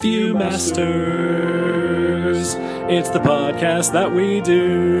Viewmasters, it's the podcast that we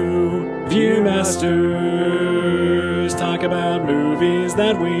do. Viewmasters, talk about movies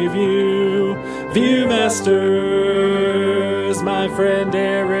that we view. Viewmasters, my friend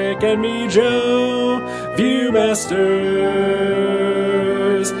Eric and me Joe.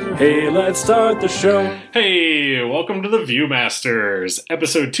 Viewmasters, hey, let's start the show. Hey, welcome to the Viewmasters,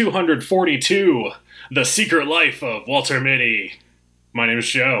 episode 242, The Secret Life of Walter Mitty. My name is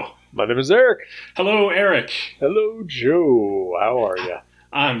Joe. My name is Eric. Hello, Eric. Hello, Joe. How are you?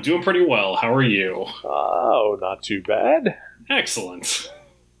 I'm doing pretty well. How are you? Oh, not too bad. Excellent.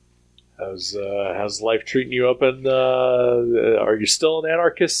 How's life treating you up in, are you still in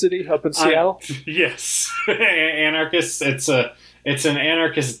Anarchist City up in Seattle? Yes. Anarchist, it's an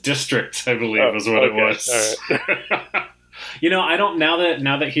anarchist district, I believe, is what it was. All right. You know, I don't, now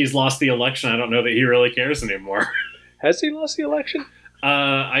that he's lost the election, I don't know that he really cares anymore. Has he lost the election?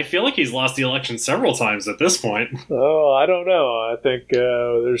 I feel like he's lost the election several times at this point. Oh, I don't know. I think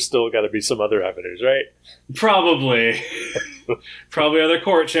there's still got to be some other avenues, right? Probably. Probably other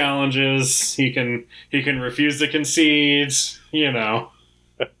court challenges. He can refuse to concede, you know.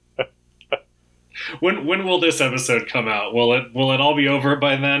 When will this episode come out? Will it all be over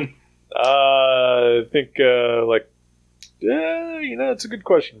by then? I think it's a good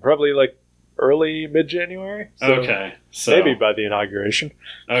question. Probably early mid-January. Okay. So maybe by the inauguration.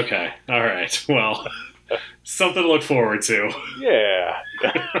 Okay. All right. Well, something to look forward to. Yeah.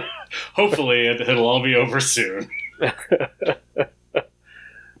 Hopefully it'll all be over soon.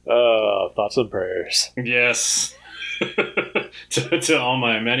 Thoughts and prayers. Yes. to all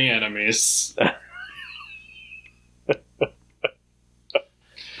my many enemies.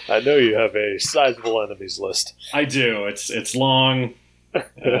 I know you have a sizable enemies list. I do. It's long.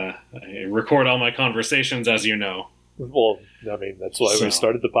 I record all my conversations, as you know. Well, I mean, that's why we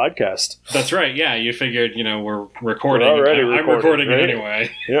started the podcast. That's right. Yeah, you figured, we're recording. We're already I'm recording right? it anyway.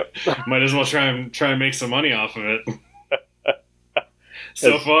 Yep. Might as well try and make some money off of it.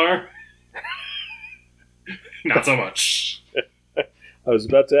 So far, not so much. I was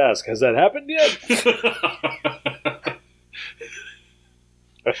about to ask, has that happened yet?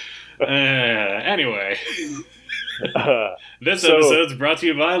 Anyway. This episode's brought to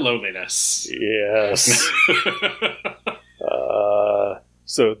you by loneliness. Yes.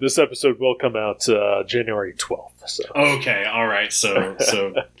 So this episode will come out January 12th. So. Okay, all right. So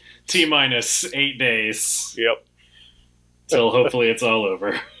T-minus 8 days. Yep. Till hopefully it's all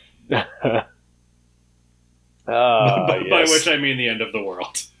over. Yes. By which I mean the end of the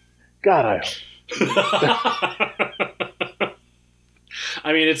world. God, I hope.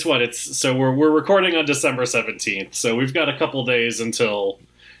 I mean, so we're recording on December 17th, so we've got a couple days until,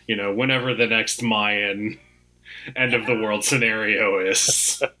 whenever the next Mayan end of the world scenario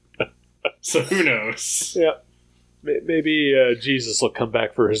is. So who knows? Yeah. Maybe Jesus will come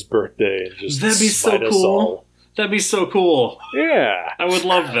back for his birthday and just That'd be so smite us cool. all. That'd be so cool. Yeah. I would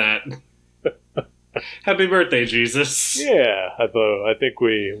love that. Happy birthday, Jesus. Yeah, although I think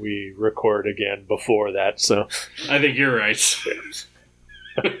we record again before that, so. I think you're right.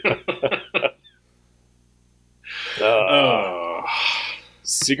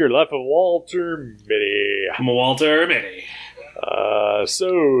 Secret Life of Walter Mitty. I'm a Walter Mitty.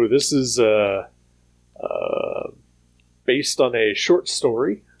 So this is based on a short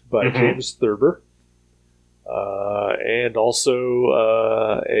story by James Thurber, and also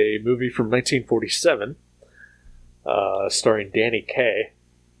a movie from 1947 starring Danny Kaye.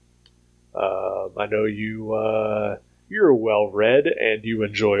 I know you're well-read and you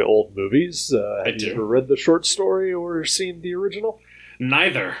enjoy old movies. Have you ever read the short story or seen the original?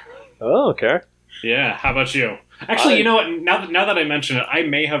 Neither. Oh, okay. Yeah, how about you? Actually, you know what? Now that I mention it, I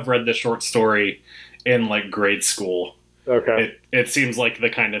may have read the short story in, grade school. Okay. It seems like the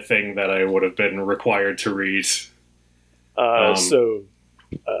kind of thing that I would have been required to read. So,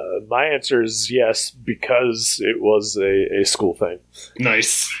 my answer is yes, because it was a school thing.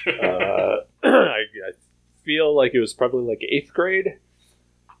 Nice. I feel like it was probably 8th grade.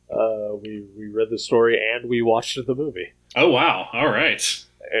 We read the story and we watched the movie. Oh, wow. All right.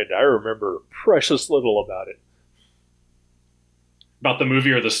 And I remember precious little about it. About the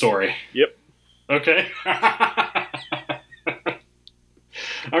movie or the story? Yep. Okay.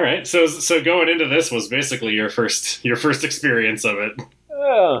 All right. So going into this was basically your first experience of it.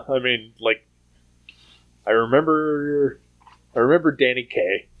 I mean, I remember Danny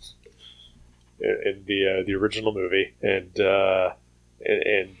Kaye in the original movie, and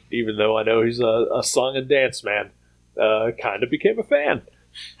even though I know he's a song and dance man, kind of became a fan.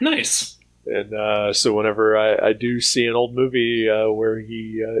 Nice. And so whenever I do see an old movie where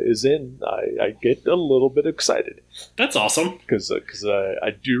he is in, I get a little bit excited. That's awesome. Because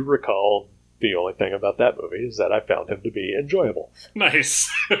I do recall the only thing about that movie is that I found him to be enjoyable. Nice.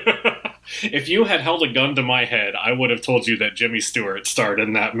 If you had held a gun to my head, I would have told you that Jimmy Stewart starred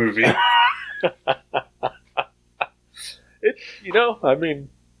in that movie. I mean,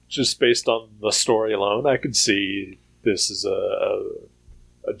 just based on the story alone, I could see this is a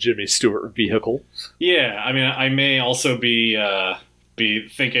Jimmy Stewart vehicle. Yeah, I mean, I may also be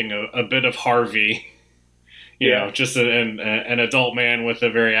thinking a bit of Harvey. You know, just an adult man with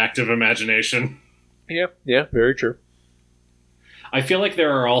a very active imagination. Yeah, very true. I feel like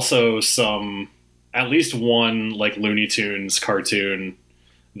there are also at least one like Looney Tunes cartoon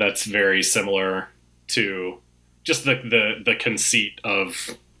that's very similar to just the conceit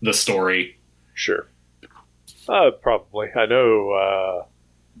of the story. Sure. Probably. I know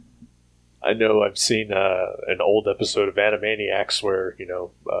I've seen an old episode of Animaniacs where,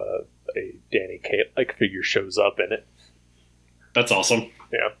 a Danny Kaye-like figure shows up in it. That's awesome.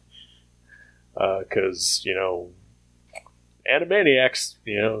 Yeah. Because, Animaniacs,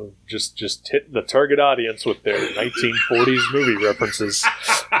 just hitting the target audience with their 1940s movie references.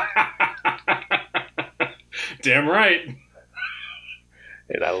 Damn right.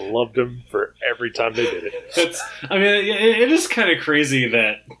 And I loved them for every time they did it. It is kind of crazy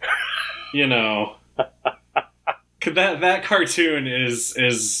that, that cartoon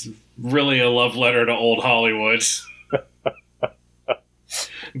is really a love letter to old Hollywood.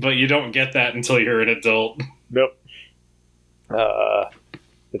 But you don't get that until you're an adult. Nope.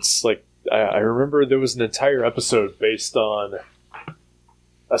 It's like, I remember there was an entire episode based on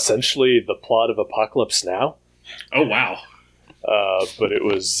essentially the plot of Apocalypse Now. Oh, wow. But it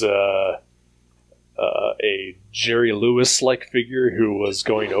was a Jerry Lewis-like figure who was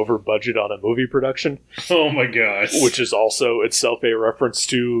going over budget on a movie production. Oh my gosh. Which is also itself a reference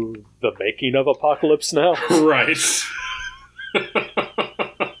to the making of Apocalypse Now. Right.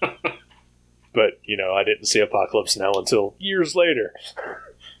 But, I didn't see Apocalypse Now until years later.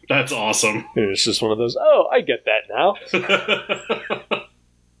 That's awesome. And it's just one of those, oh, I get that now.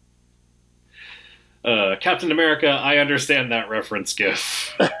 Captain America, I understand that reference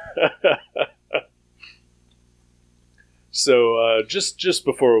gif. So, just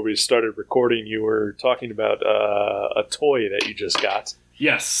before we started recording, you were talking about a toy that you just got.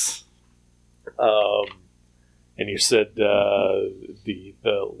 Yes. And you said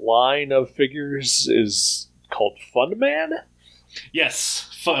the line of figures is called Fun Man? Yes.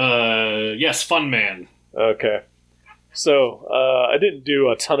 Yes, Fun Man. Okay. So, I didn't do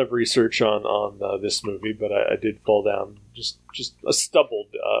a ton of research on this movie, but I did fall down, just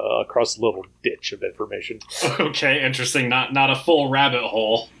stumbled across a little ditch of information. Okay, interesting. Not a full rabbit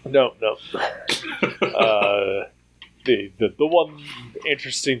hole. No. The one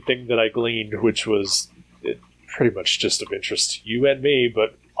interesting thing that I gleaned, which was pretty much just of interest to you and me,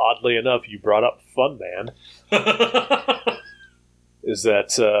 but oddly enough, you brought up Fun Man, is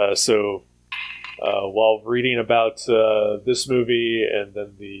that, while reading about this movie and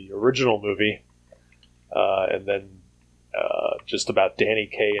then the original movie, and then just about Danny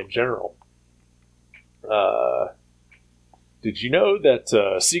Kaye in general, did you know that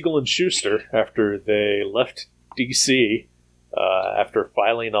Siegel and Schuster, after they left DC, after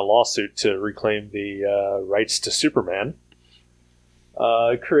filing a lawsuit to reclaim the rights to Superman,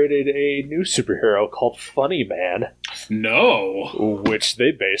 created a new superhero called Funny Man? No. Which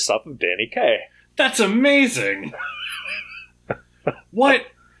they base off of Danny Kaye. That's amazing. What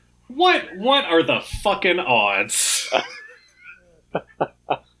are the fucking odds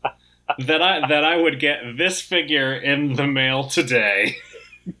that I would get this figure in the mail today?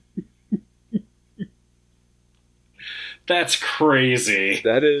 That's crazy.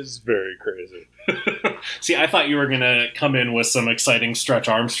 That is very crazy. See, I thought you were going to come in with some exciting Stretch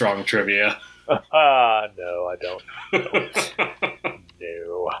Armstrong trivia. No, I don't.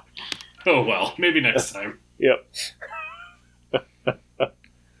 No. Oh, well, maybe next time. Yep.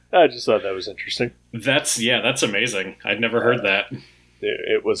 I just thought that was interesting. That's amazing. I'd never heard that.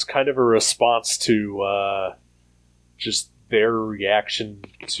 It was kind of a response to just their reaction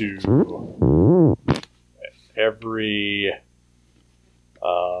to every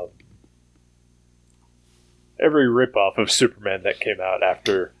ripoff of Superman that came out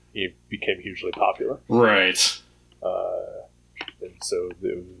after he became hugely popular. Right. And so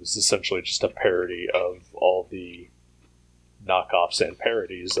it was essentially just a parody of all the knockoffs and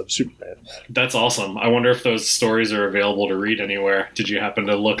parodies of Superman. That's awesome. I wonder if those stories are available to read anywhere. Did you happen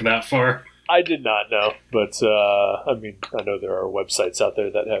to look that far? I did not know, but I know there are websites out there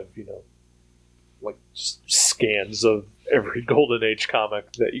that have, like just scans of every Golden Age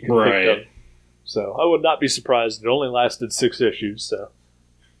comic that you can Right. think of. So I would not be surprised. It only lasted 6 issues, so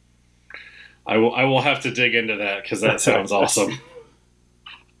I will have to dig into that because that sounds awesome.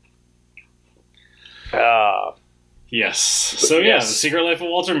 Yes. So yeah, yes. The Secret Life of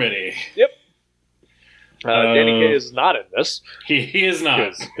Walter Mitty. Yep. Danny Kaye is not in this. He is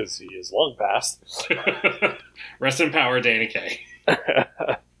not. Because he is long past. Rest in power, Danny Kaye.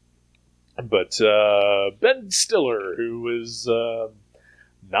 But Ben Stiller, who is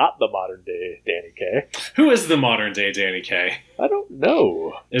not the modern day Danny Kaye. Who is the modern day Danny Kaye? I don't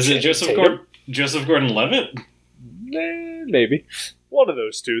know. Is it Joseph Gordon-Levitt? Maybe. One of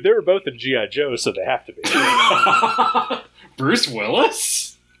those two. They were both in G.I. Joe, so they have to be. Bruce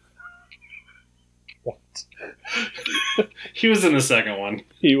Willis? What? He was in the second one.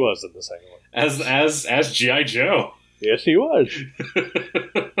 He was in the second one. As G.I. Joe. Yes, he was.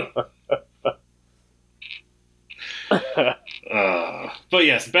 But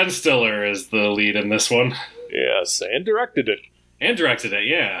yes, Ben Stiller is the lead in this one. Yes, and directed it.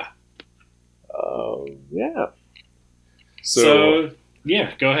 Yeah. Yeah. So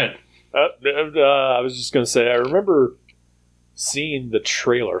yeah, go ahead. I was just going to say, I remember seeing the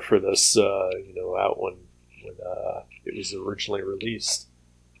trailer for this, out when it was originally released,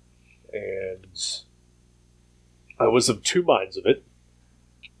 and I was of two minds of it.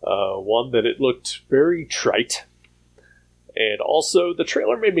 One, that it looked very trite, and also the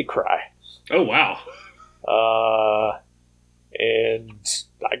trailer made me cry. Oh wow! And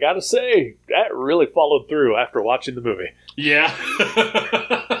I gotta say, that really followed through after watching the movie. Yeah.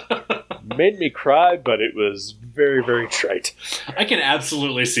 Made me cry, but it was very, very trite. I can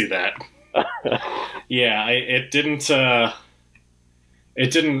absolutely see that. Yeah, it didn't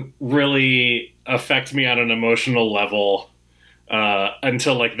really affect me on an emotional level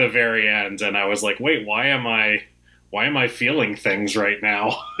until like the very end, and I was like, wait, why am I feeling things right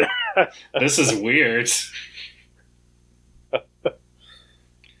now? This is weird.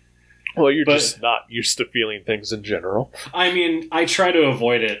 Well, you're just not used to feeling things in general. I mean, I try to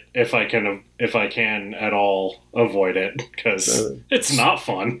avoid it if I can at all avoid it, because it's not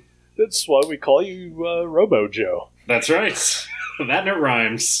fun. That's why we call you Robo Joe. That's right. That and it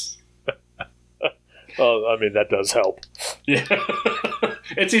rhymes. Oh, I mean, that does help. Yeah.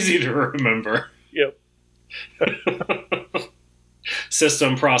 It's easy to remember. Yep.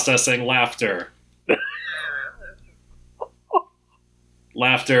 System processing laughter.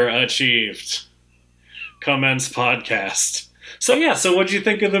 Laughter achieved. Commence podcast. So yeah, so what'd you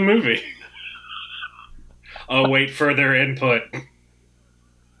think of the movie? Await further input.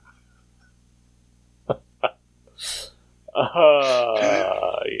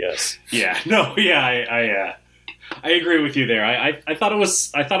 Yes. Yeah. No. Yeah. I agree with you there. I thought it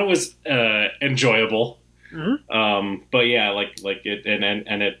was enjoyable. Mm-hmm. But yeah, like it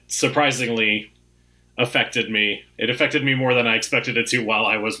and it surprisingly affected me. It affected me more than I expected it to while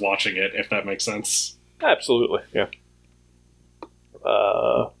I was watching it. If that makes sense. Absolutely. Yeah.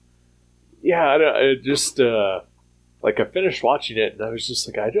 I just I finished watching it and I was just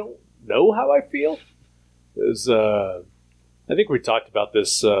like, I don't know how I feel. Because I think we talked about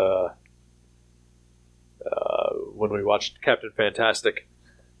this when we watched Captain Fantastic.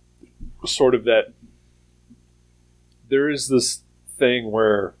 Sort of that there is this thing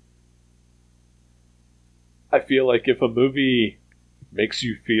where I feel like if a movie makes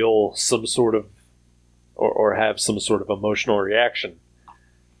you feel some sort of or have some sort of emotional reaction,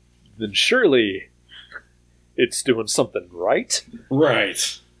 then surely it's doing something right.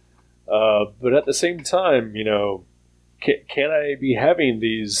 Right. But at the same time, can I be having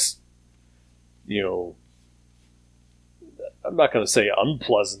these, I'm not going to say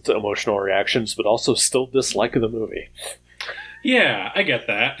unpleasant emotional reactions, but also still dislike the movie? Yeah, I get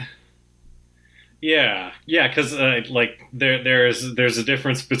that. Yeah, because there's a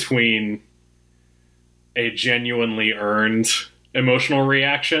difference between a genuinely earned emotional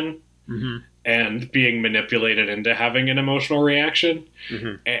reaction and being manipulated into having an emotional reaction.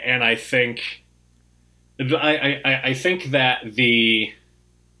 Mm-hmm. And I think that the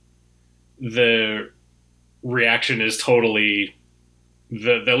reaction is totally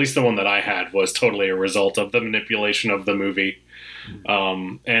at least the one that I had was totally a result of the manipulation of the movie.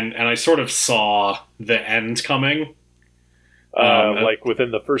 And I sort of saw the end coming. Like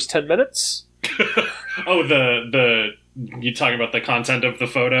within the first 10 minutes? Oh, you talking about the content of the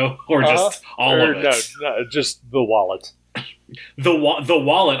photo, or just all of it? No, just the wallet. The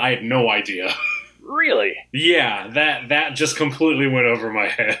wallet, I had no idea. Really? Yeah, that just completely went over my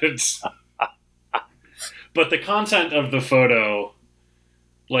head. But the content of the photo,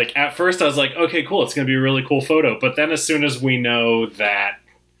 Like, at first I was like, okay, cool, it's going to be a really cool photo. But then as soon as we know that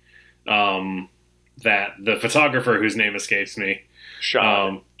that the photographer, whose name escapes me,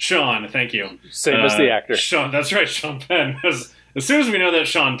 Sean, thank you. Same as the actor. Sean, that's right, Sean Penn. As soon as we know that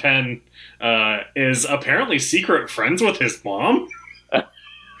Sean Penn is apparently secret friends with his mom,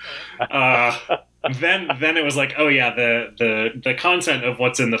 then it was like, oh yeah, the content of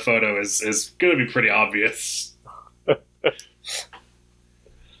what's in the photo is going to be pretty obvious.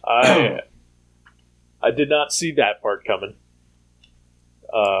 I did not see that part coming,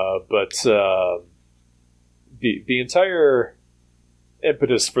 but the entire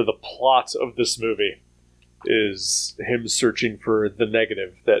impetus for the plot of this movie is him searching for the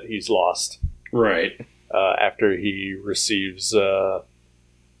negative that he's lost. Right. After he receives, the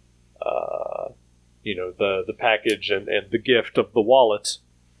package and the gift of the wallet,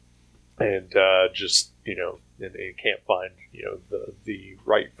 and and they can't find, the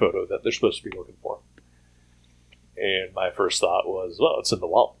right photo that they're supposed to be looking for. And my first thought was, well, it's in the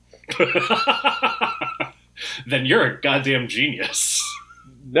wallet. Then you're a goddamn genius.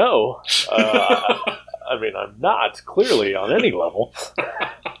 No. I'm not, clearly, on any level.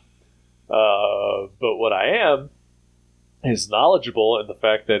 But what I am is knowledgeable in the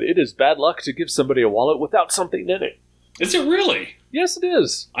fact that it is bad luck to give somebody a wallet without something in it. Is it really? Yes, it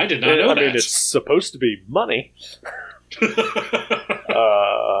is. I did not know that. I mean, it's supposed to be money.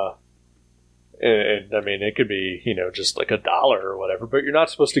 And I mean, it could be, just like $1 or whatever, but you're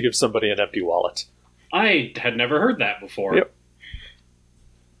not supposed to give somebody an empty wallet. I had never heard that before. Yep.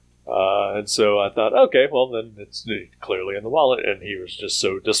 And so I thought, okay, well, then it's clearly in the wallet. And he was just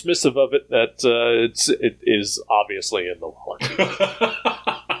so dismissive of it that it is obviously in the wallet.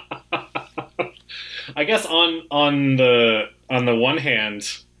 I guess on the one hand,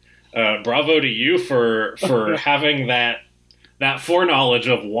 bravo to you for having that foreknowledge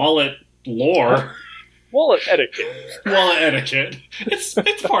of wallet lore. Wallet etiquette. Wallet etiquette. It's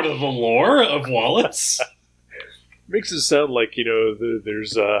part of the lore of wallets. Makes it sound like,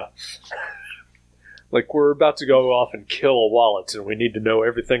 there's like we're about to go off and kill a wallet and we need to know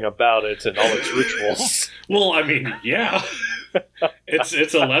everything about it and all its rituals. Well, I mean, yeah.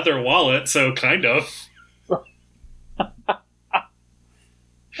 It's a leather wallet, so kind of.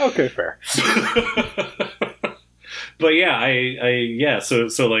 Okay, fair. But yeah, so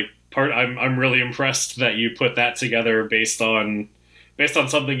like I'm really impressed that you put that together based on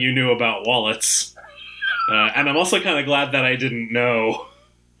something you knew about wallets. And I'm also kind of glad that I didn't know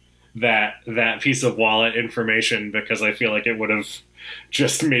that piece of wallet information, because I feel like it would have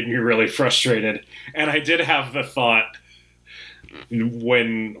just made me really frustrated. And I did have the thought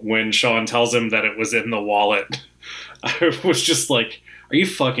when Sean tells him that it was in the wallet, I was just like, are you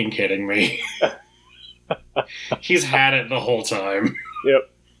fucking kidding me? He's had it the whole time. Yep.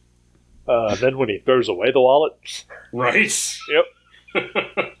 Then when he throws away the wallet. Right. Yep.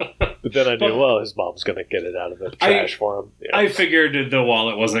 But then I knew, well, his mom's going to get it out of the trash for him. Yeah. I figured the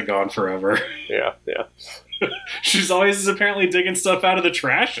wallet wasn't gone forever. Yeah. She's always apparently digging stuff out of the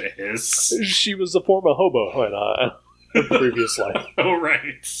trash of his. She was a former hobo in her previous life. Oh,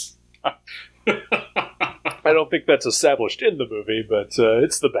 right. I don't think that's established in the movie, but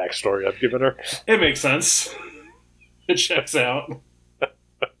it's the backstory I've given her. It makes sense. It checks out.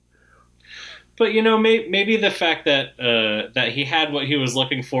 But, maybe the fact that that he had what he was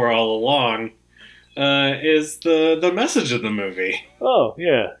looking for all along is the message of the movie. Oh,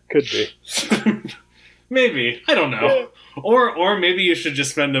 yeah, could be. Maybe. I don't know. Yeah. Or maybe you should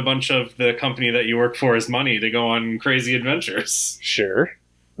just spend a bunch of the company that you work for as money to go on crazy adventures. Sure.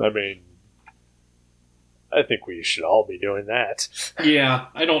 I mean, I think we should all be doing that. Yeah,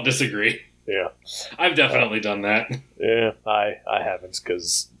 I don't disagree. Yeah. I've definitely done that. Yeah, I haven't,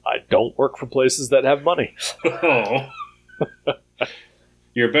 because I don't work for places that have money. Oh.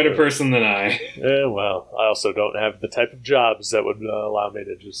 You're a better person than I. Yeah, well, I also don't have the type of jobs that would allow me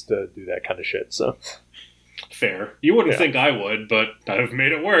to just do that kind of shit, so. Fair. You wouldn't think I would, but I've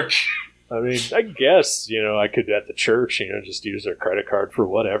made it work. I mean, I guess, I could at the church, just use their credit card for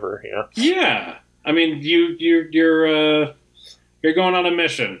whatever, Yeah. I mean, you're going on a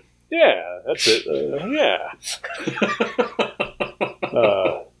mission. Yeah, that's it. Yeah.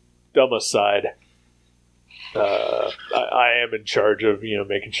 Dumb aside, I am in charge of,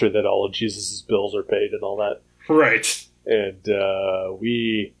 making sure that all of Jesus' bills are paid and all that. Right. And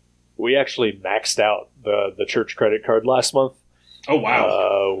we actually maxed out the church credit card last month. Oh,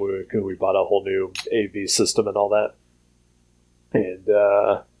 wow. We bought a whole new AV system and all that. And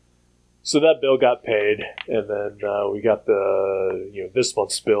so that bill got paid, and then we got the this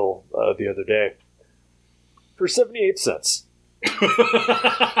month's bill the other day for 78 cents.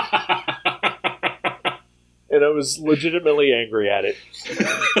 And I was legitimately angry at it.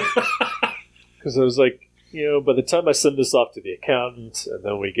 Because I was like, by the time I send this off to the accountant, and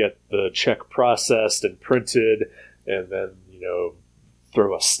then we get the check processed and printed, and then,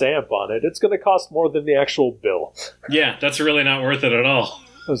 throw a stamp on it, it's going to cost more than the actual bill. Yeah, that's really not worth it at all.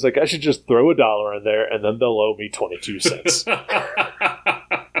 I was like, I should just throw $1 in there, and then they'll owe me 22 cents.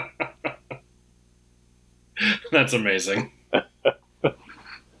 That's amazing.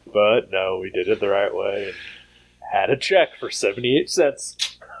 But no, we did it the right way and had a check for 78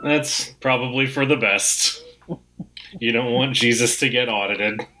 cents. That's probably for the best. You don't want Jesus to get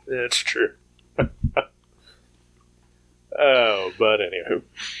audited. It's true. Oh, but anywho.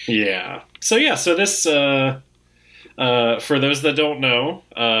 Yeah. So this, for those that don't know,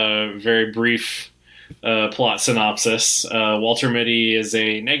 very brief plot synopsis. Walter Mitty is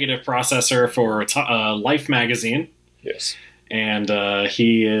a negative processor for Life magazine. Yes. And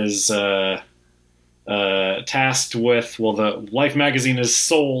he is tasked with, the Life magazine is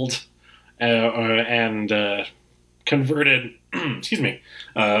sold and converted, excuse me,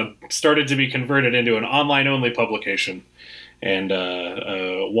 started to be converted into an online-only publication. And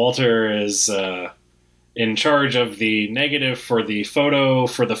Walter is in charge of the negative for the photo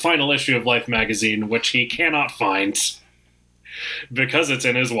for the final issue of Life magazine, which he cannot find because it's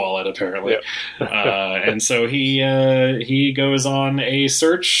in his wallet, apparently. Yep. And so he goes on a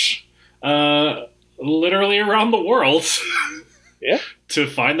search literally around the world to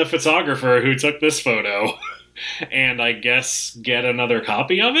find the photographer who took this photo and I guess get another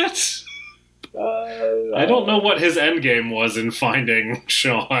copy of it. I don't know what his end game was in finding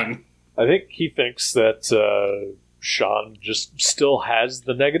Sean. I think he thinks that Sean just still has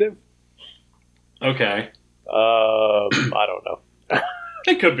the negative. Okay. I don't know.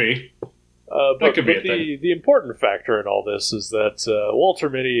 It could be. But the important factor in all this is that Walter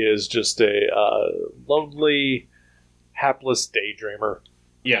Mitty is just a lonely, hapless daydreamer.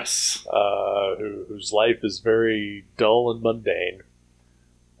 Yes. Whose life is very dull and mundane.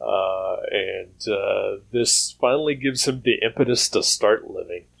 And this finally gives him the impetus to start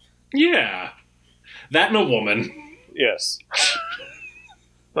living. Yeah. That and a woman. Yes.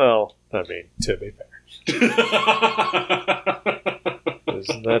 Well, I mean, to be fair.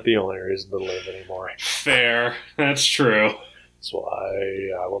 Isn't that the only reason to live anymore? Fair. That's true. That's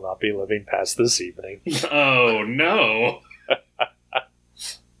why I will not be living past this evening. Oh, no.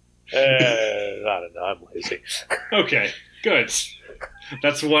 I don't know. I'm lazy. Okay, good.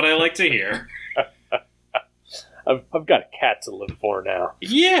 That's what I like to hear. I've got a cat to live for now.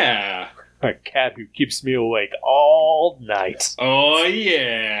 Yeah. A cat who keeps me awake all night. Oh,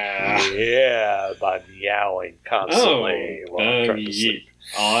 yeah. Yeah, by meowing constantly while I'm trying to sleep.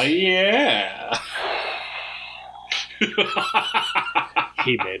 Oh, yeah.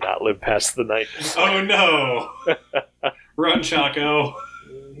 He may not live past the night. Oh, no. Run, Chaco.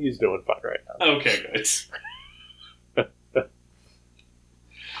 He's doing fine right now. Okay, good.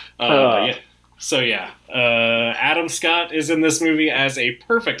 Yeah. So, Adam Scott is in this movie as a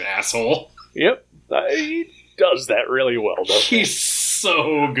perfect asshole. Yep. He does that really well, doesn't he? He's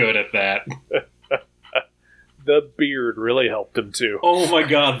so good at that. The beard really helped him, too. Oh my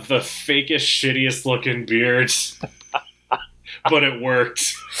god, the fakest, shittiest looking beard. But it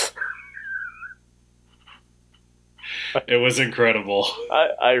worked. It was incredible.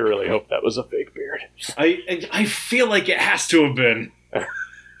 I really hope that was a fake beard. I feel like it has to have been.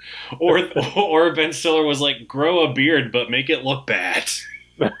 Or Ben Stiller was like, grow a beard, but make it look bad.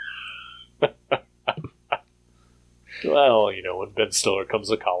 Well, when Ben Stiller comes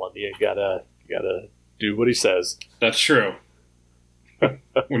a calling, you gotta do what he says. That's true.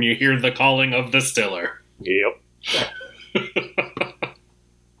 When you hear the calling of the Stiller. Yep.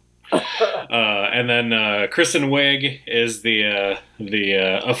 And then Kristen Wiig is the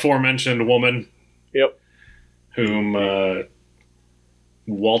aforementioned woman. Yep. Whom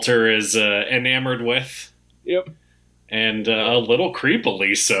Walter is enamored with. Yep. And a little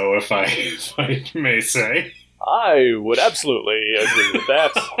creepily so, if I may say. I would absolutely agree with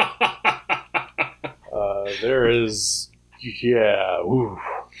that. There is... Yeah. Ooh.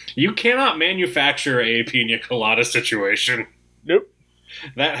 You cannot manufacture a pina colada situation. Nope.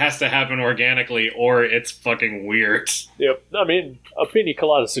 That has to happen organically, or it's fucking weird. Yep. I mean, a pina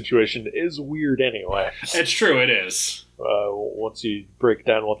colada situation is weird anyway. It's true, it is. Once you break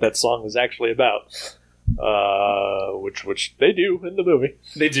down what that song is actually about. Which they do in the movie.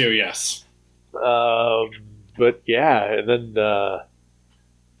 They do, yes. But yeah, and then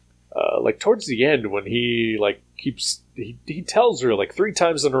like towards the end when he like he tells her like 3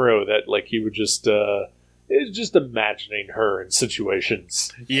 times in a row that like he would just is just imagining her in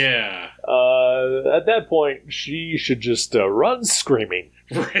situations. Yeah. At that point, she should just run screaming.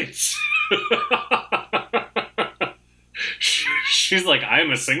 Right. She's like,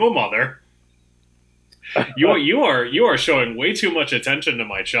 I'm a single mother. You are showing way too much attention to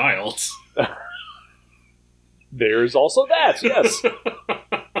my child. There's also that, yes.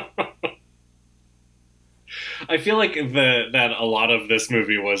 I feel like that a lot of this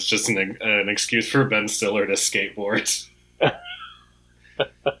movie was just an excuse for Ben Stiller to skateboard.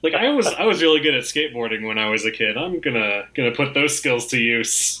 Like I was really good at skateboarding when I was a kid. I'm gonna put those skills to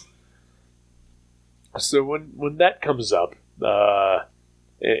use. So when that comes up,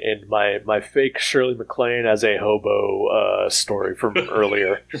 in my fake Shirley MacLaine as a hobo story from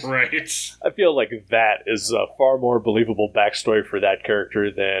earlier, Right? I feel like that is a far more believable backstory for that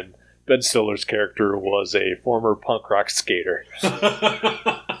character than Ben Stiller's character was a former punk rock skater.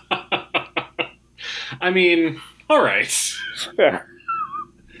 I mean, all right.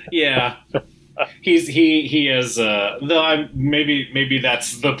 Yeah. He is though maybe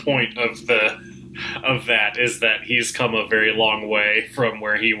that's the point of that is that he's come a very long way from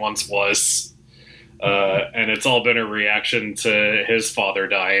where he once was. And it's all been a reaction to his father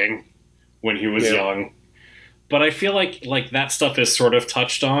dying when he was young. But I feel like that stuff is sort of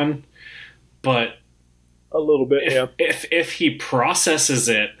touched on, but a little bit, yeah. If he processes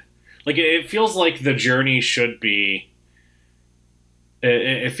it, like it feels like the journey should be.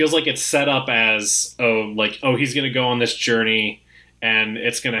 It feels like it's set up as he's going to go on this journey, and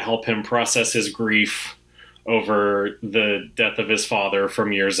it's going to help him process his grief over the death of his father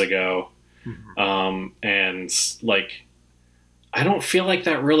from years ago. Mm-hmm. And like, I don't feel like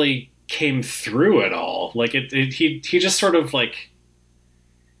that really came through at all. Like he just sort of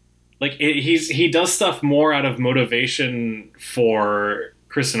he does stuff more out of motivation for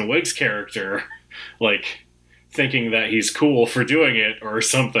Kristen Wiig's character, like thinking that he's cool for doing it or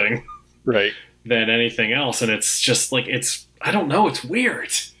something, right? Than anything else. And it's just like I don't know. It's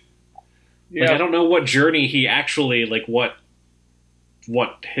weird. Yeah. Like I don't know what journey he actually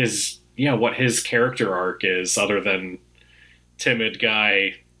what his character arc is, other than timid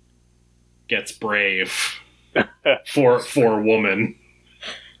guy gets brave for woman.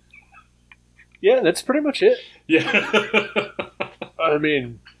 Yeah, that's pretty much it. Yeah. I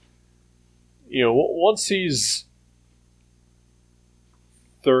mean, once he's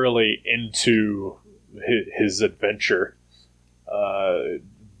thoroughly into his adventure, the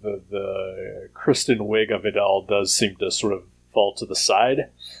Kristen Wiig of it all does seem to sort of fall to the side.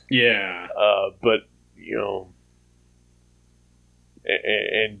 Yeah. But,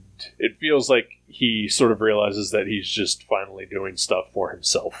 and it feels like he sort of realizes that he's just finally doing stuff for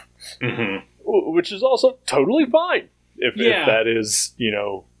himself. Mm-hmm. Which is also totally fine if that is,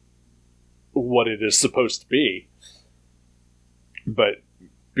 what it is supposed to be. But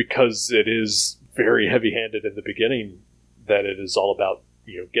because it is very heavy-handed in the beginning, that it is all about,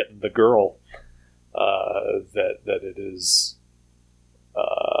 getting the girl, that it is,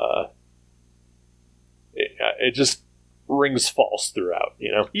 it just rings false throughout,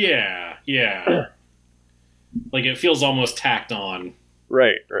 Yeah, yeah. Like it feels almost tacked on.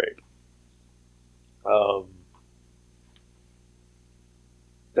 Right.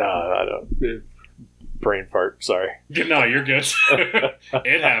 I don't. Brain fart. Sorry. No, you're good.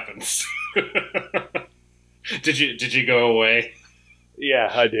 It happens. Did you go away?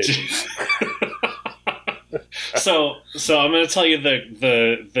 Yeah, I did. So I'm going to tell you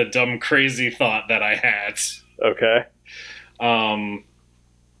the dumb crazy thought that I had. Okay.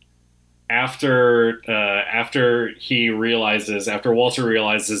 After Walter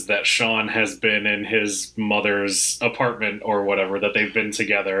realizes that Sean has been in his mother's apartment or whatever, that they've been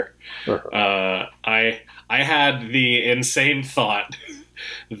together, I had the insane thought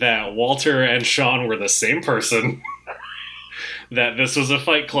that Walter and Sean were the same person, that this was a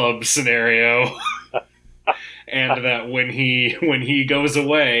Fight Club scenario, and that when he goes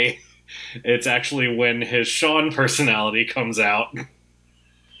away, it's actually when his Sean personality comes out.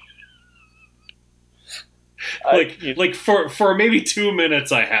 Like for maybe 2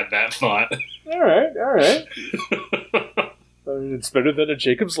 minutes, I had that thought. All right. I mean, it's better than a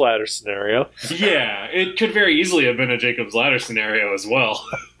Jacob's Ladder scenario. Yeah, it could very easily have been a Jacob's Ladder scenario as well.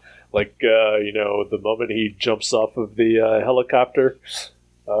 Like, the moment he jumps off of the helicopter,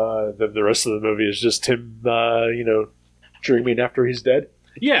 then the rest of the movie is just him, dreaming after he's dead.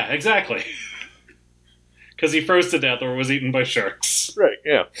 Yeah, exactly. Because he froze to death or was eaten by sharks. Right,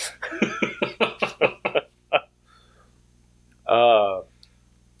 yeah.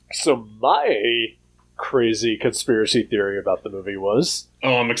 So my crazy conspiracy theory about the movie was.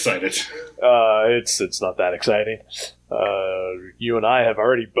 Oh, I'm excited. It's not that exciting. You and I have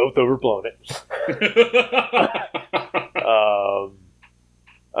already both overblown it.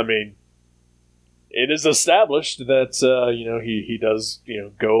 I mean, it is established that he does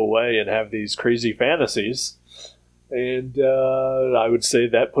go away and have these crazy fantasies, and I would say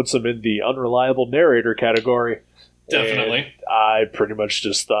that puts him in the unreliable narrator category. Definitely. And I pretty much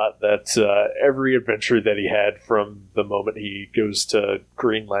just thought that every adventure that he had from the moment he goes to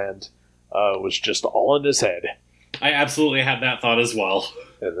Greenland was just all in his head. I absolutely had that thought as well.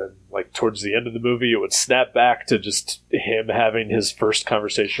 And then, like, towards the end of the movie, it would snap back to just him having his first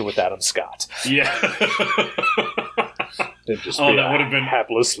conversation with Adam Scott. Yeah. And just that would have been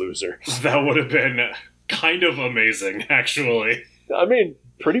hapless loser. That would have been kind of amazing, actually. I mean,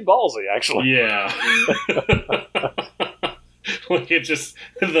 pretty ballsy, actually. Yeah. Like, it just,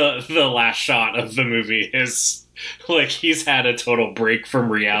 the last shot of the movie is, like, he's had a total break from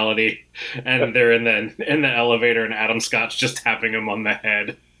reality, and they're in the elevator, and Adam Scott's just tapping him on the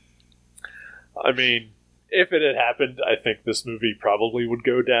head. I mean, if it had happened, I think this movie probably would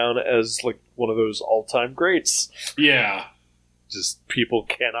go down as, like, one of those all-time greats. Yeah. Just people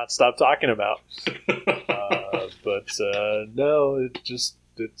cannot stop talking about. But no, it just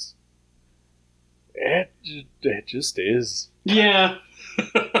is. Yeah.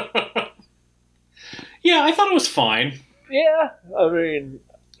 Yeah, I thought it was fine. Yeah, I mean,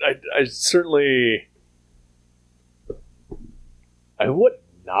 I certainly, I would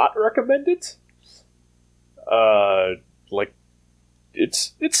not recommend it. Like,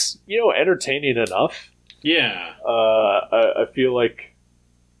 it's entertaining enough. Yeah. I feel like,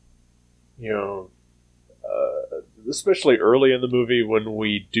 especially early in the movie when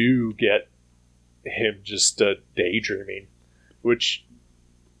we do get him just daydreaming, which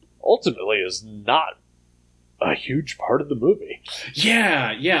ultimately is not a huge part of the movie.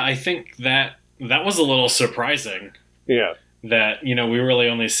 Yeah, I think that was a little surprising. Yeah. That, we really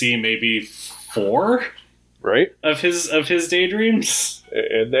only see maybe 4 right of his daydreams.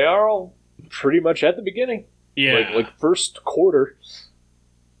 And they are all pretty much at the beginning. Yeah. Like first quarter.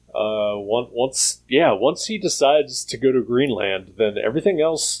 Once he decides to go to Greenland, then everything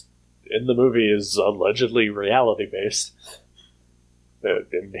else in the movie is allegedly reality based.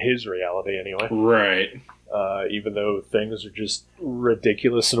 In his reality, anyway. Right. Even though things are just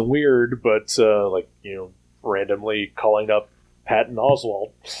ridiculous and weird, but randomly calling up Patton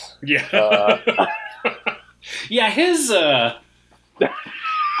Oswalt. Yeah. Yeah, he's a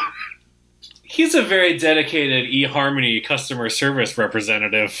very dedicated eHarmony customer service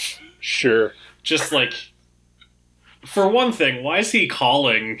representative. Sure. Just like, for one thing, why is he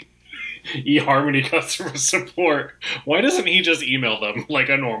calling eHarmony customer support? Why doesn't he just email them like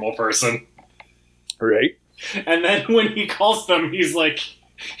a normal person? Right. And then when he calls them, he's like,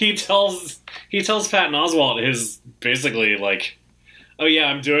 he tells Patton Oswalt his basically like, oh yeah,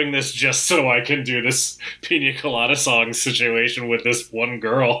 I'm doing this just so I can do this Pina Colada song situation with this one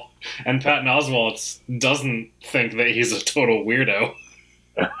girl. And Patton Oswalt doesn't think that he's a total weirdo.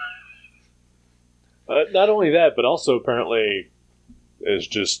 Not only that, but also apparently is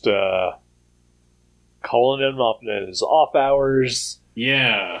just calling him off in his off hours.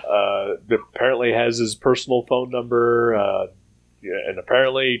 Yeah. Apparently has his personal phone number. And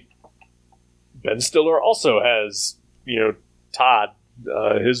apparently Ben Stiller also has, Todd,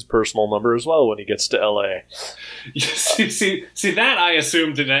 his personal number as well when he gets to LA. See that I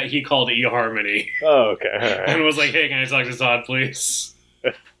assumed that he called eHarmony. Oh, okay. All right. And was like, hey, can I talk to Todd, please?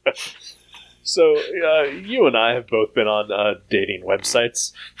 So, you and I have both been on dating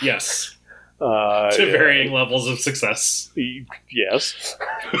websites. Yes. To varying levels of success. Yes.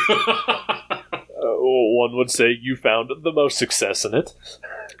 One would say you found the most success in it.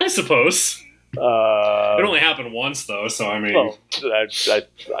 I suppose. It only happened once, though, so I mean... Well,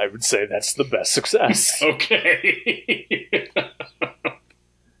 I would say that's the best success. Okay.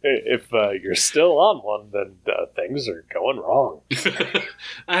 If you're still on one, then things are going wrong.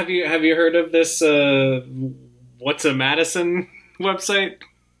 Have you heard of this, What's a Madison website?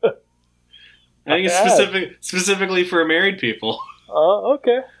 I think it's specifically for married people.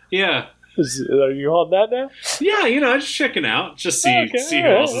 Okay. Yeah. Are you on that now? Yeah, just checking out. Just see who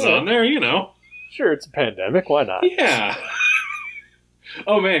else is on there, Sure, it's a pandemic. Why not? Yeah.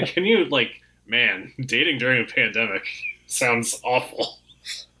 Oh, man, dating during a pandemic sounds awful.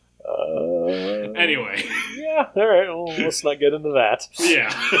 Anyway. Yeah, all right. Well, let's not get into that. Yeah.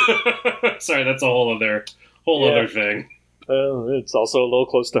 Sorry, that's a whole other thing. It's also a little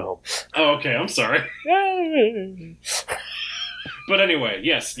close to home. Oh, okay, I'm sorry. But anyway,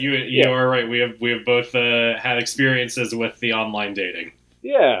 yes, you are right. We have both had experiences with the online dating.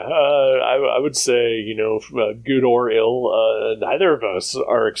 Yeah, I would say, good or ill, neither of us,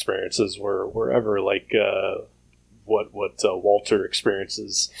 our experiences were ever like what Walter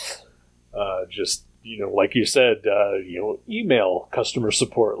experiences. Just, like you said, email customer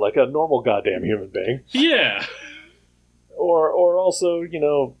support like a normal goddamn human being. Yeah. Or also,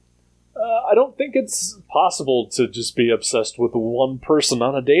 I don't think it's possible to just be obsessed with one person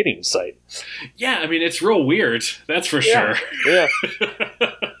on a dating site. Yeah, I mean, it's real weird. That's for sure. Yeah.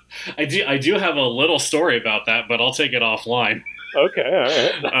 I do have a little story about that, but I'll take it offline. Okay, all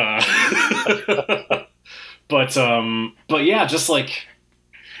right. But yeah, just like,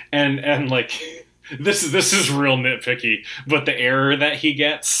 and like, this is real nitpicky, but the error that he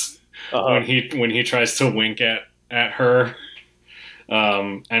gets when he tries to wink at her,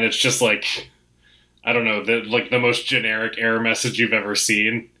 and it's just like, I don't know, the most generic error message you've ever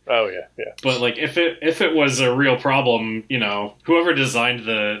seen. Oh yeah. But like, if it was a real problem, whoever designed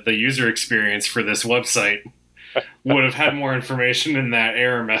the user experience for this website would have had more information in that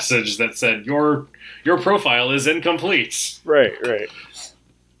error message that said your profile is incomplete. Right.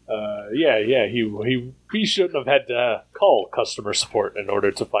 Yeah. He shouldn't have had to call customer support in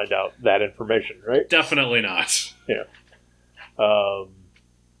order to find out that information, right? Definitely not. Yeah.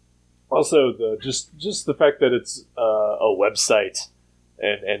 Also, just the fact that it's a website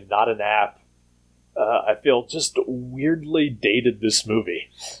and not an app, I feel just weirdly dated this movie.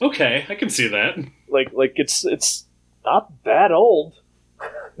 Okay, I can see that. Like it's not that old.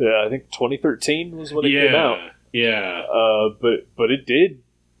 Yeah, I think 2013 was when it came out. Yeah. But it did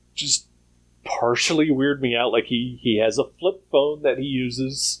just partially weird me out. Like he has a flip phone that he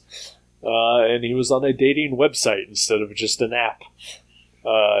uses, and he was on a dating website instead of just an app.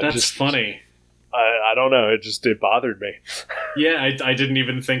 That's funny. I don't know. It bothered me. Yeah, I didn't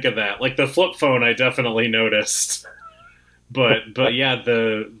even think of that. Like the flip phone, I definitely noticed. But yeah,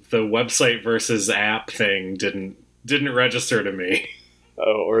 the website versus app thing didn't register to me.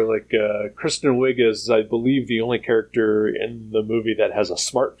 Oh, or like Kristen Wiig is, I believe, the only character in the movie that has a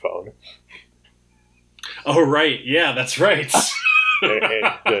smartphone. Oh right, yeah, that's right.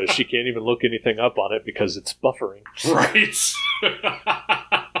 and she can't even look anything up on it because it's buffering. Right.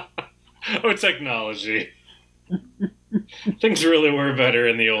 Oh, technology. Things really were better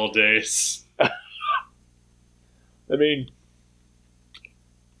in the old days. I mean,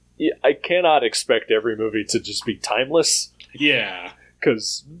 I cannot expect every movie to just be timeless. Yeah.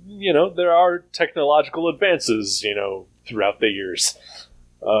 Because, there are technological advances, throughout the years.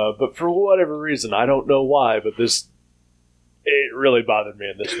 But for whatever reason, I don't know why, but it really bothered me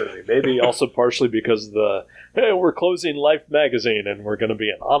in this movie. Maybe also partially because of we're closing Life magazine and we're going to be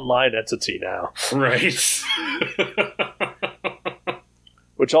an online entity now. Right.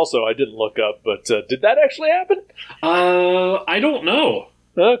 Which also I didn't look up, but did that actually happen? I don't know.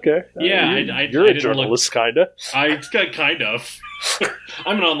 Okay. Yeah, you're a journalist, kind of. Kind of.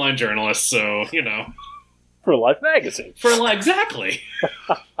 I'm an online journalist, so, For Life magazine. Exactly.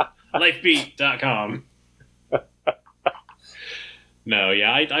 Lifebeat.com. No,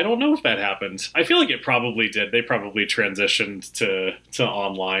 yeah, I don't know if that happened. I feel like it probably did. They probably transitioned to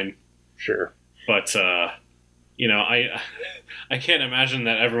online. Sure. But, I can't imagine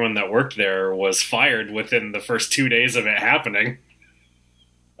that everyone that worked there was fired within the first 2 days of it happening.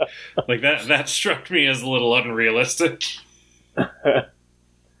 Like, that struck me as a little unrealistic.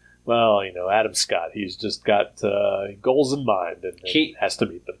 Well, Adam Scott, he's just got goals in mind and he has to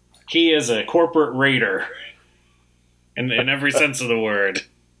meet them. He is a corporate raider. In every sense of the word.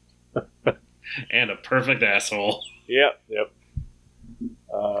 And a perfect asshole. Yep.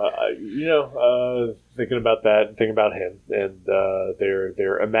 Thinking about that and thinking about him and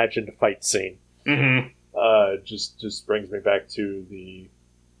their imagined fight scene. Mm-hmm. Just brings me back to the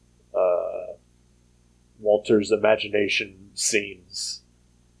Walter's imagination scenes.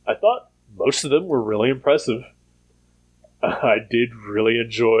 I thought most of them were really impressive. I did really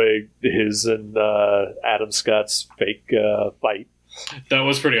enjoy his and Adam Scott's fake fight. That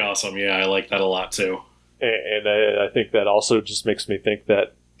was pretty awesome. Yeah, I like that a lot too. And I think that also just makes me think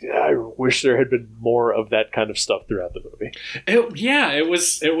that I wish there had been more of that kind of stuff throughout the movie.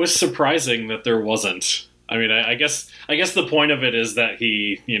 It was surprising that there wasn't. I mean, I guess the point of it is that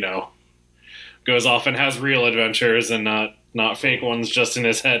he, goes off and has real adventures and not fake ones just in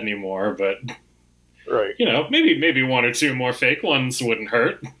his head anymore. But right, maybe one or two more fake ones wouldn't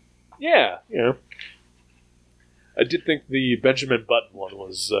hurt. Yeah, I did think the Benjamin Button one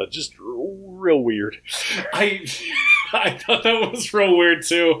was just real weird. I thought that was real weird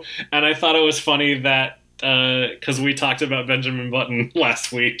too, and I thought it was funny that because we talked about Benjamin Button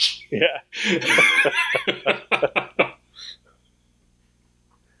last week. Yeah.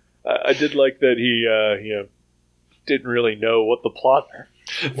 I did like that he, didn't really know what the plot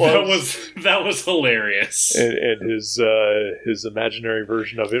was. That was hilarious. And his imaginary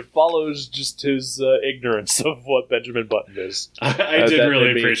version of it follows just his ignorance of what Benjamin Button is. I did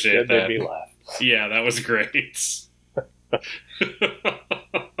really appreciate that. That made me laugh. Yeah, that was great.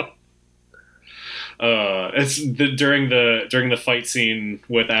 During the fight scene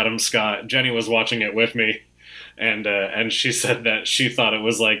with Adam Scott, Jenny was watching it with me, and she said that she thought it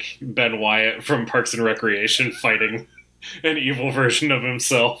was like Ben Wyatt from Parks and Recreation fighting an evil version of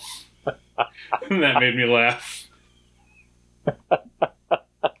himself. And that made me laugh.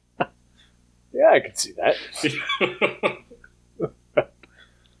 Yeah, I could see that.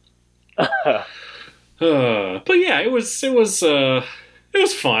 But yeah, it was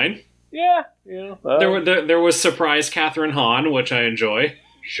fine. Yeah, there was surprise Catherine Hahn, which I enjoy.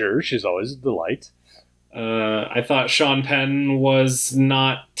 Sure, she's always a delight. I thought Sean Penn was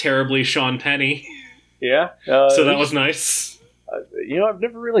not terribly Sean Penny. Yeah, so that was nice. I've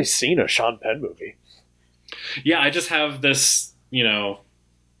never really seen a Sean Penn movie. Yeah, I just have this,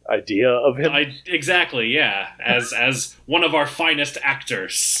 idea of him. Exactly, yeah, as one of our finest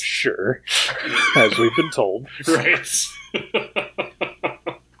actors. Sure, as we've been told. Right.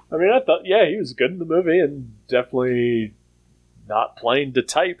 I mean, I thought, he was good in the movie, and definitely not playing to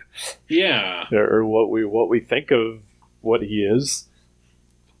type. Yeah, or what we think of what he is.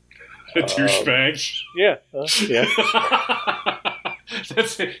 A douchebag. Yeah.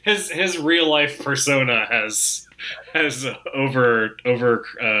 That's his real life persona has overshadowed.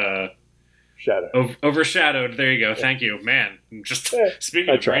 There you go. Thank you, man. Just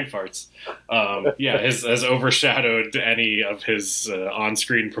speaking of brain farts. Has overshadowed any of his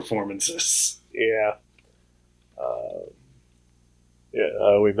on-screen performances. Yeah.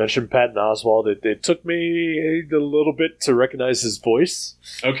 We mentioned Patton Oswalt. It took me a little bit to recognize his voice.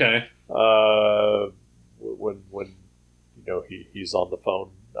 Okay. When he's on the phone,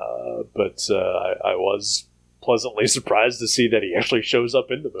 but I was pleasantly surprised to see that he actually shows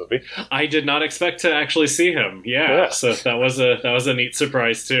up in the movie. I did not expect to actually see him. Yeah. So that was a neat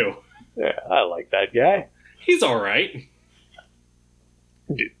surprise too. Yeah, I like that guy. He's all right.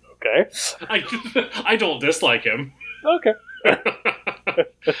 Okay. I don't dislike him. Okay.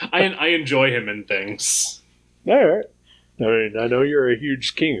 I enjoy him in things. All right. I mean, I know you're a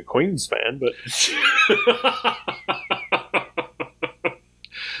huge King of Queens fan, but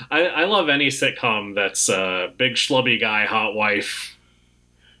I love any sitcom that's big schlubby guy, hot wife.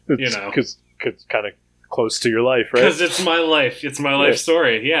 Because kind of close to your life, right? Because it's my life. It's my life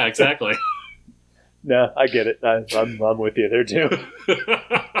story. Yeah, exactly. No, I get it. I'm with you there too.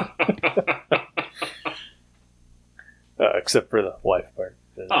 Except for the wife part.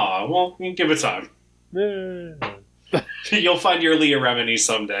 Oh, well, give it time. You'll find your Leah Remini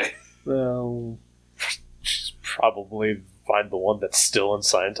someday. Well, she's probably find the one that's still in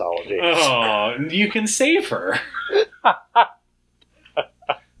Scientology. Oh, you can save her.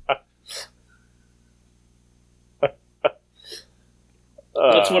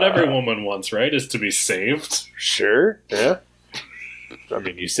 That's what every woman wants, right? Is to be saved. Sure, yeah. I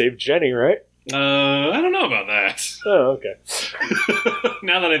mean, you saved Jenny, right? I don't know about that. Oh, okay.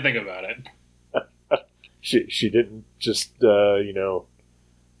 Now that I think about it. She didn't just,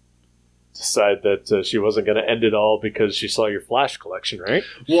 decide that she wasn't going to end it all because she saw your Flash collection, right?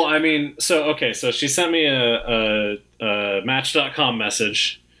 Well, I mean, so she sent me a Match.com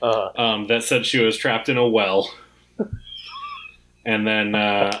message that said she was trapped in a well. And then,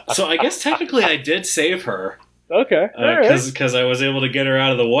 so I guess technically I did save her. Okay. Because I was able to get her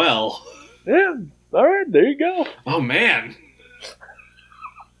out of the well. Yeah. All right. There you go. Oh, man.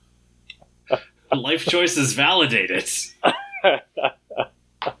 Life choices validated. At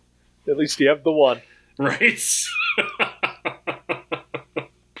least you have the one. Right?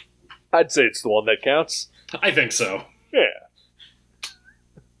 I'd say it's the one that counts. I think so. Yeah.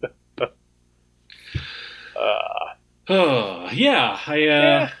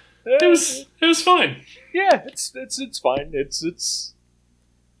 It was fine. Yeah, it's fine. It's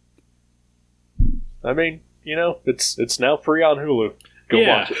I mean, it's now free on Hulu. Go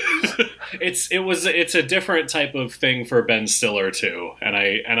watch it. It's a different type of thing for Ben Stiller too, and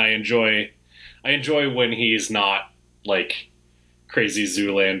I enjoy when he's not like crazy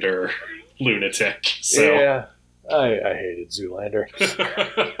Zoolander lunatic. So. Yeah, I hated Zoolander.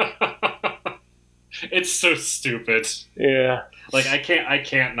 It's so stupid. Yeah, like I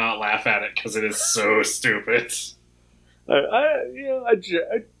can't not laugh at it because it is so stupid. I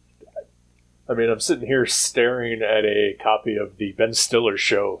I mean, I'm sitting here staring at a copy of the Ben Stiller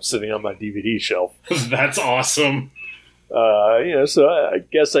show sitting on my DVD shelf. That's awesome. So I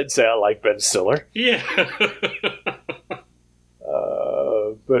guess I'd say I like Ben Stiller. Yeah.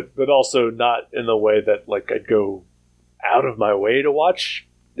 But also not in the way that, like, I'd go out of my way to watch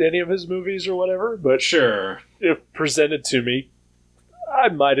any of his movies or whatever. But sure. if presented to me, I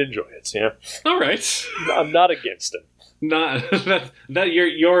might enjoy it. Yeah. All right. I'm not against him. Not that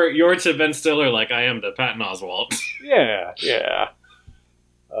you're to Ben Stiller like I am to Patton Oswalt. Yeah.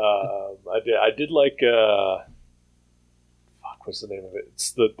 I did like what's the name of it?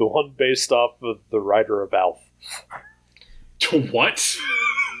 It's the one based off of the writer of Alf. What?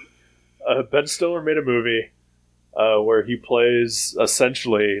 Ben Stiller made a movie where he plays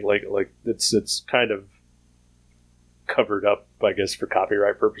essentially like it's kind of covered up, I guess, for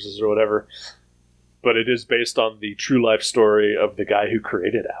copyright purposes or whatever. But it is based on the true life story of the guy who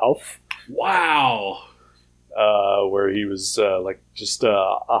created Alf. Wow. Where he was just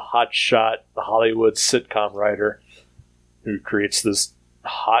a hotshot Hollywood sitcom writer who creates this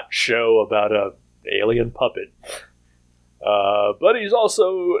hot show about a alien puppet. But he's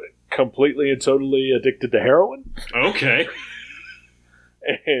also completely and totally addicted to heroin. Okay.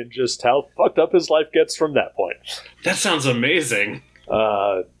 And just how fucked up his life gets from that point. That sounds amazing.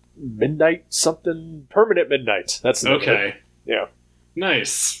 Midnight something. Permanent Midnight. That's the name of it. Yeah.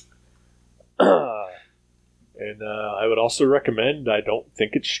 Nice. And I would also recommend, I don't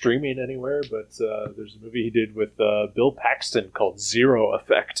think it's streaming anywhere, but there's a movie he did with Bill Paxton called Zero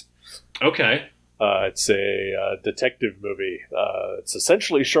Effect. Okay. It's a detective movie. It's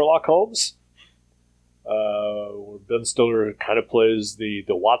essentially Sherlock Holmes, where Ben Stiller kind of plays the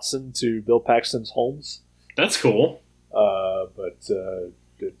Watson to Bill Paxton's Holmes. That's cool. But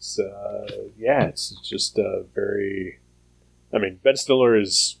it's just very... I mean, Ben Stiller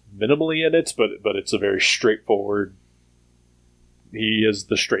is minimally in it, but it's a very straightforward... He is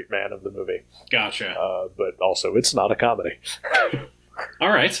the straight man of the movie. Gotcha. But also, it's not a comedy. All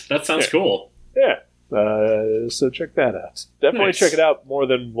right. That sounds cool. Yeah. So check that out. Definitely Nice. check it out more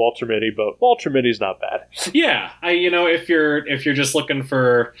than Walter Mitty, but Walter Mitty's not bad. Yeah. If you're just looking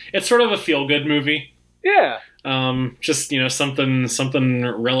for... It's sort of a feel-good movie. Yeah. Just, something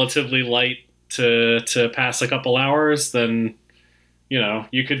relatively light to pass a couple hours, then...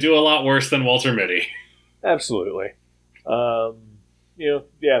 you could do a lot worse than Walter Mitty. Absolutely. There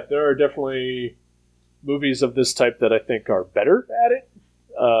are definitely movies of this type that I think are better at it,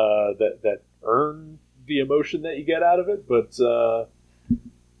 that earn the emotion that you get out of it, but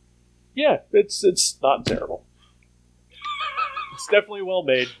it's not terrible. It's definitely well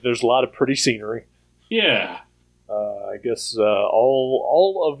made. There's a lot of pretty scenery. Yeah. I guess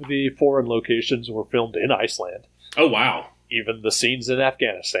all of the foreign locations were filmed in Iceland. Oh, wow. Even the scenes in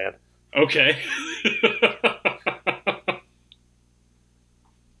Afghanistan. Okay.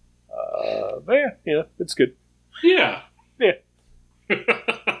 It's good. Yeah. Yeah.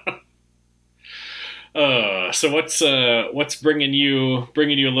 So what's bringing you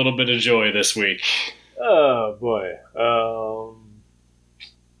a little bit of joy this week? Oh boy.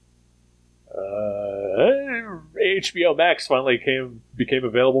 HBO Max finally became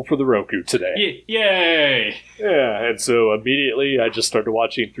available for the Roku today. Yay! Yeah, and so immediately I just started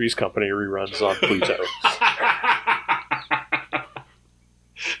watching Three's Company reruns on Pluto.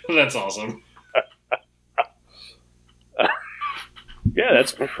 That's awesome. Yeah,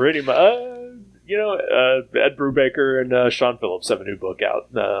 that's pretty much. Ed Brubaker and Sean Phillips have a new book out.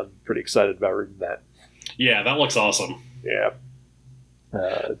 I'm pretty excited about reading that. Yeah, that looks awesome. Yeah.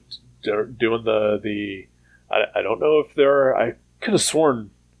 Doing the I don't know if there are... I could have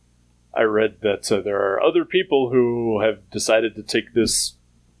sworn I read that there are other people who have decided to take this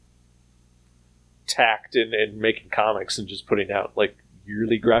tact in making comics and just putting out, like,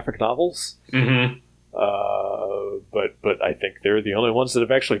 yearly graphic novels. Mm-hmm. But I think they're the only ones that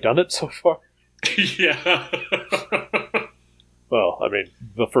have actually done it so far. Yeah. Well, I mean,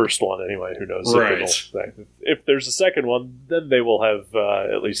 the first one anyway. Who knows? Right. If there's a second one, then they will have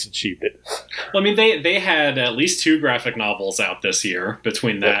at least achieved it. Well, I mean, they had at least 2 graphic novels out this year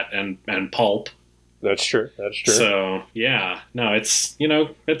between that and Pulp. That's true. So yeah, no, it's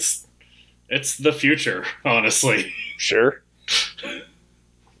it's the future, honestly. Sure.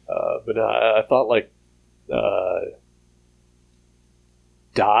 But I thought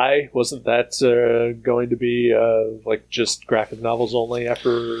Die, wasn't that going to be just graphic novels only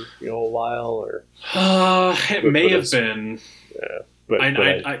after a while, or it may have been. Yeah, but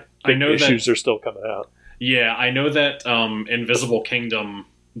I know issues that are still coming out. Yeah, I know that Invisible Kingdom,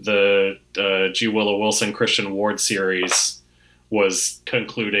 the G. Willow Wilson Christian Ward series, was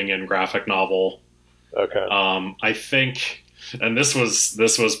concluding in graphic novel. Okay. I think, and this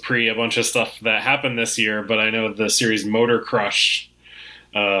was pre a bunch of stuff that happened this year, but I know the series Motor Crush,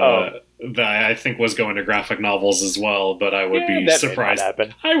 that I think was going to graphic novels as well. But I would be surprised.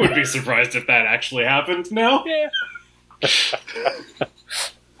 I would be surprised if that actually happened. No. Yeah.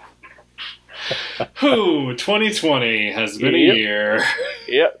 2020 has been a year.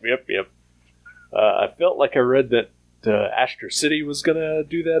 Yep. I felt like I read that Astro City was going to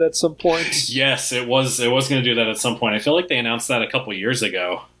do that at some point. Yes, it was going to do that at some point. I feel like they announced that a couple years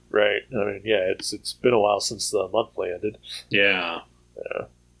ago. Right. I mean, yeah, it's been a while since the monthly ended. Yeah.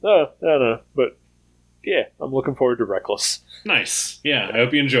 No. But, yeah, I'm looking forward to Reckless. Nice. Yeah, I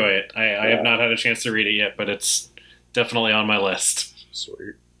hope you enjoy it. I have not had a chance to read it yet, but it's definitely on my list.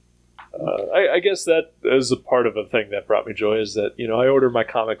 Sweet. I guess that is a part of a thing that brought me joy is that, I order my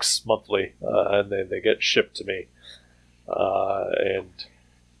comics monthly, and they get shipped to me. And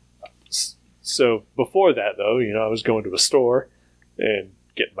so before that, though, I was going to a store and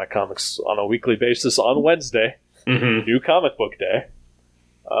getting my comics on a weekly basis on Wednesday, new comic book day.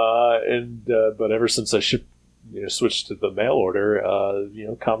 But ever since I switched to the mail order,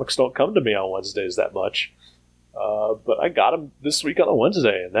 comics don't come to me on Wednesdays that much. But I got them this week on a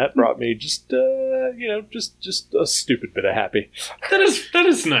Wednesday, and that brought me just a stupid bit of happy. That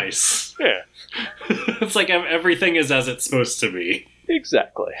is nice. Yeah. It's like everything is as it's supposed to be.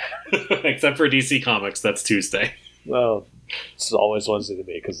 Exactly. Except for DC Comics, that's Tuesday. Well, it's always Wednesday to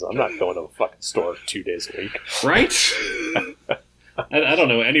me, because I'm not going to a fucking store 2 days a week. Right? I don't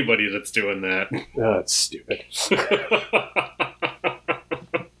know anybody that's doing that. Oh, it's stupid.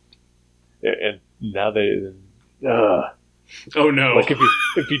 And now they... Oh no! Like if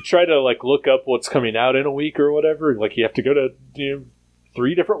you try to look up what's coming out in a week or whatever, you have to go to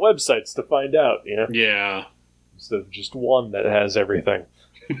 3 different websites to find out. Yeah. Instead of just one that has everything.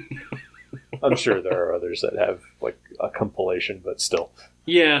 I'm sure there are others that have a compilation, but still.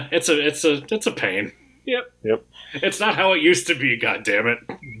 Yeah, it's a pain. Yep. It's not how it used to be. God damn it.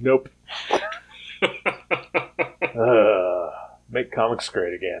 Nope. Make comics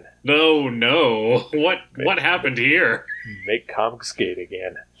great again. No. What happened here? Make comics great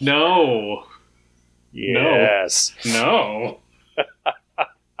again. No. Yes. No.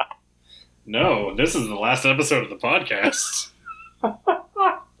 No, this is the last episode of the podcast.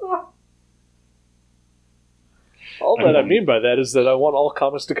 All that I mean by that is that I want all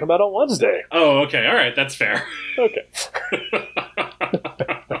comics to come out on Wednesday. Oh, okay. All right. That's fair. Okay.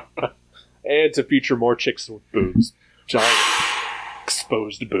 And to feature more chicks with boobs. Giant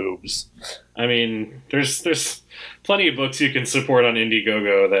exposed boobs. I mean, there's plenty of books you can support on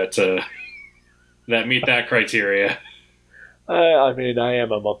Indiegogo that meet that criteria. I mean, I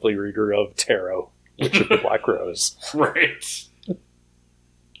am a monthly reader of Tarot, Witch of the Black Rose. Right.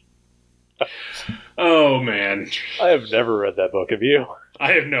 Oh, man. I have never read that book. Have you?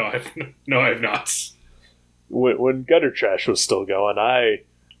 I have not. When Gutter Trash was still going, I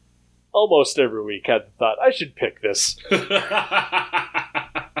almost every week had the thought, I should pick this.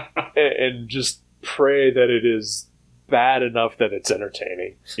 and just pray that it is bad enough that it's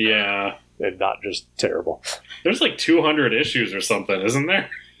entertaining. Yeah. And not just terrible. There's 200 issues or something, isn't there?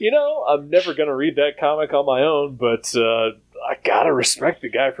 I'm never going to read that comic on my own, but I gotta respect the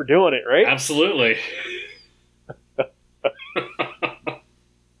guy for doing it, right? Absolutely.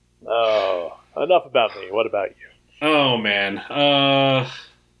 Oh, enough about me. What about you? Oh, man. I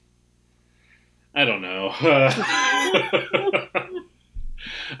don't know.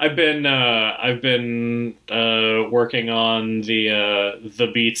 I've been working on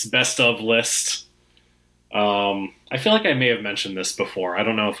the Beats best of list. I feel like I may have mentioned this before. I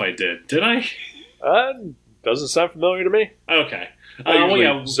don't know if I did. Did I? Doesn't sound familiar to me. Okay. I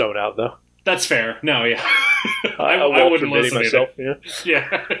usually zone out though. That's fair. No, yeah. I wouldn't listen myself. Either.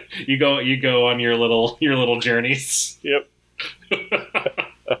 Yeah. You go on your little journeys. Yep.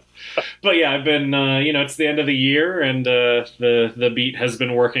 But yeah, I've been it's the end of the year, and the Beat has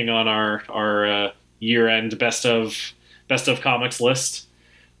been working on our year end best of comics list,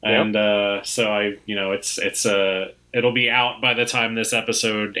 and so it'll be out by the time this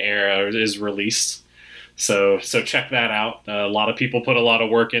episode is released. So check that out. A lot of people put a lot of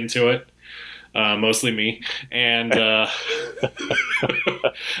work into it. Mostly me, and no,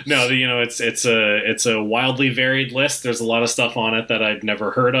 it's a wildly varied list. There's a lot of stuff on it that I've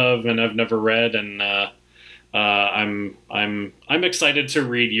never heard of and I've never read, and I'm excited to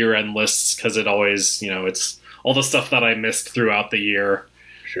read year-end lists because it always, it's all the stuff that I missed throughout the year,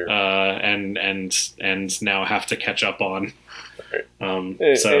 sure, and now have to catch up on. And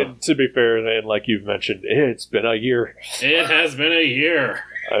to be fair, and like you've mentioned, it's been a year. It has been a year.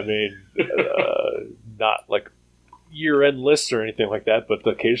 I mean, not like year-end lists or anything like that, but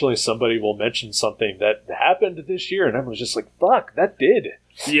occasionally somebody will mention something that happened this year, and everyone's just like, fuck, that did.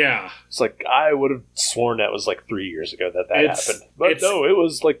 Yeah. It's like, I would have sworn that was like 3 years ago that happened. But no, it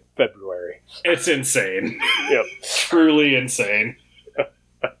was like February. It's insane. Yep. Truly insane.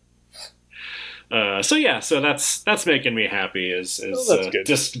 So that's making me happy is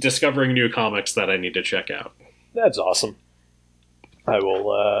discovering new comics that I need to check out. That's awesome. I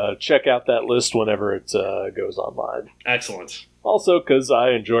will check out that list whenever it goes online. Excellent. Also, because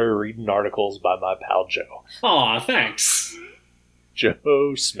I enjoy reading articles by my pal Joe. Aw, thanks.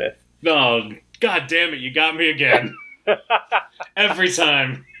 Joe Smith. Oh, god damn it, you got me again. Every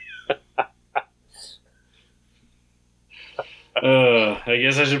time. I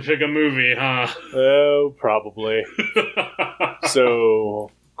guess I should pick a movie, huh? Oh, probably.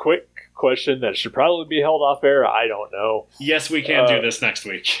 So, quick question that should probably be held off air. I don't know. Yes, we can do this next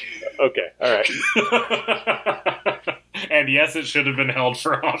week. Okay, all right. And yes, it should have been held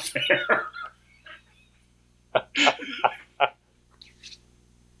for off air.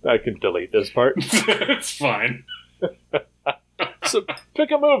 I can delete this part. It's fine. So,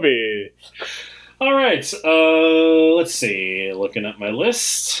 pick a movie. All right. Let's see. Looking at my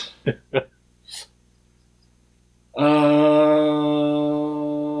list.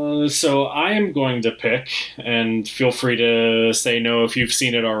 So I am going to pick, and feel free to say no if you've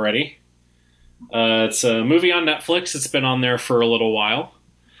seen it already. It's a movie on Netflix. It's been on there for a little while.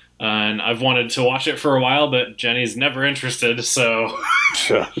 And I've wanted to watch it for a while, but Jenny's never interested, so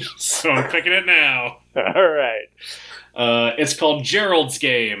I'm picking it now. All right. It's called Gerald's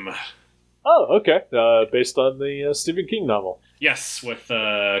Game. Oh, okay. Based on the Stephen King novel. Yes, with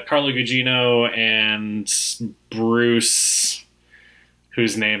Carla Gugino and Bruce,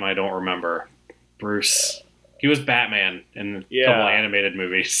 whose name I don't remember. Bruce. He was Batman in a couple of animated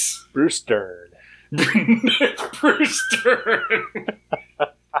movies. Bruce Dern. Bruce Dern.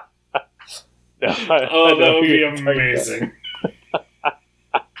 No, that would be amazing.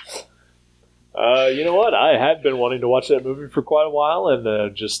 You know what? I have been wanting to watch that movie for quite a while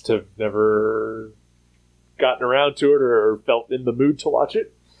and just have never gotten around to it or felt in the mood to watch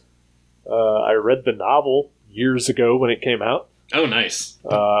it. I read the novel years ago when it came out. Oh, nice.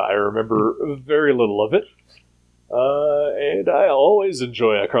 I remember very little of it. And I always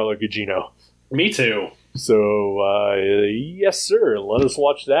enjoy a Carla Gugino. Me too. So, yes, sir. Let us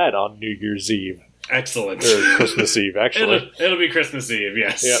watch that on New Year's Eve. Excellent. Or Christmas Eve, actually. It'll be Christmas Eve,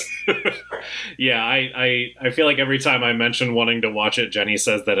 yes. Yep. Yeah, I feel like every time I mention wanting to watch it, Jenny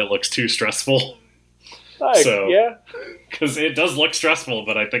says that it looks too stressful. Yeah. Because it does look stressful,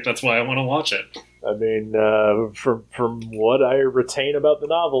 but I think that's why I want to watch it. I mean, from what I retain about the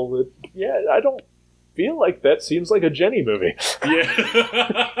novel, I don't feel like that seems like a Jenny movie.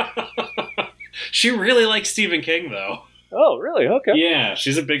 Yeah. She really likes Stephen King, though. Oh, really? Okay. Yeah,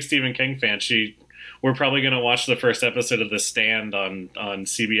 she's a big Stephen King fan. We're probably going to watch the first episode of The Stand on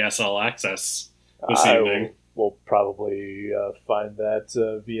CBS All Access this evening. We'll probably find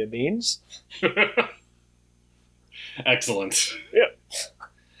that via means. Excellent. Yep.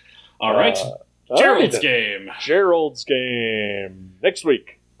 All right. Gerald's Game. Gerald's Game. Next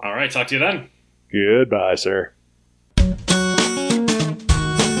week. All right. Talk to you then. Goodbye, sir.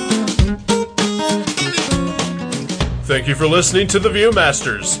 Thank you for listening to The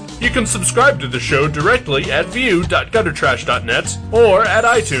Viewmasters. You can subscribe to the show directly at view.guttertrash.net or at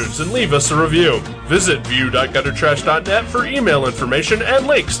iTunes and leave us a review. Visit view.guttertrash.net for email information and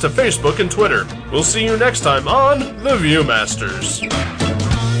links to Facebook and Twitter. We'll see you next time on The Viewmasters.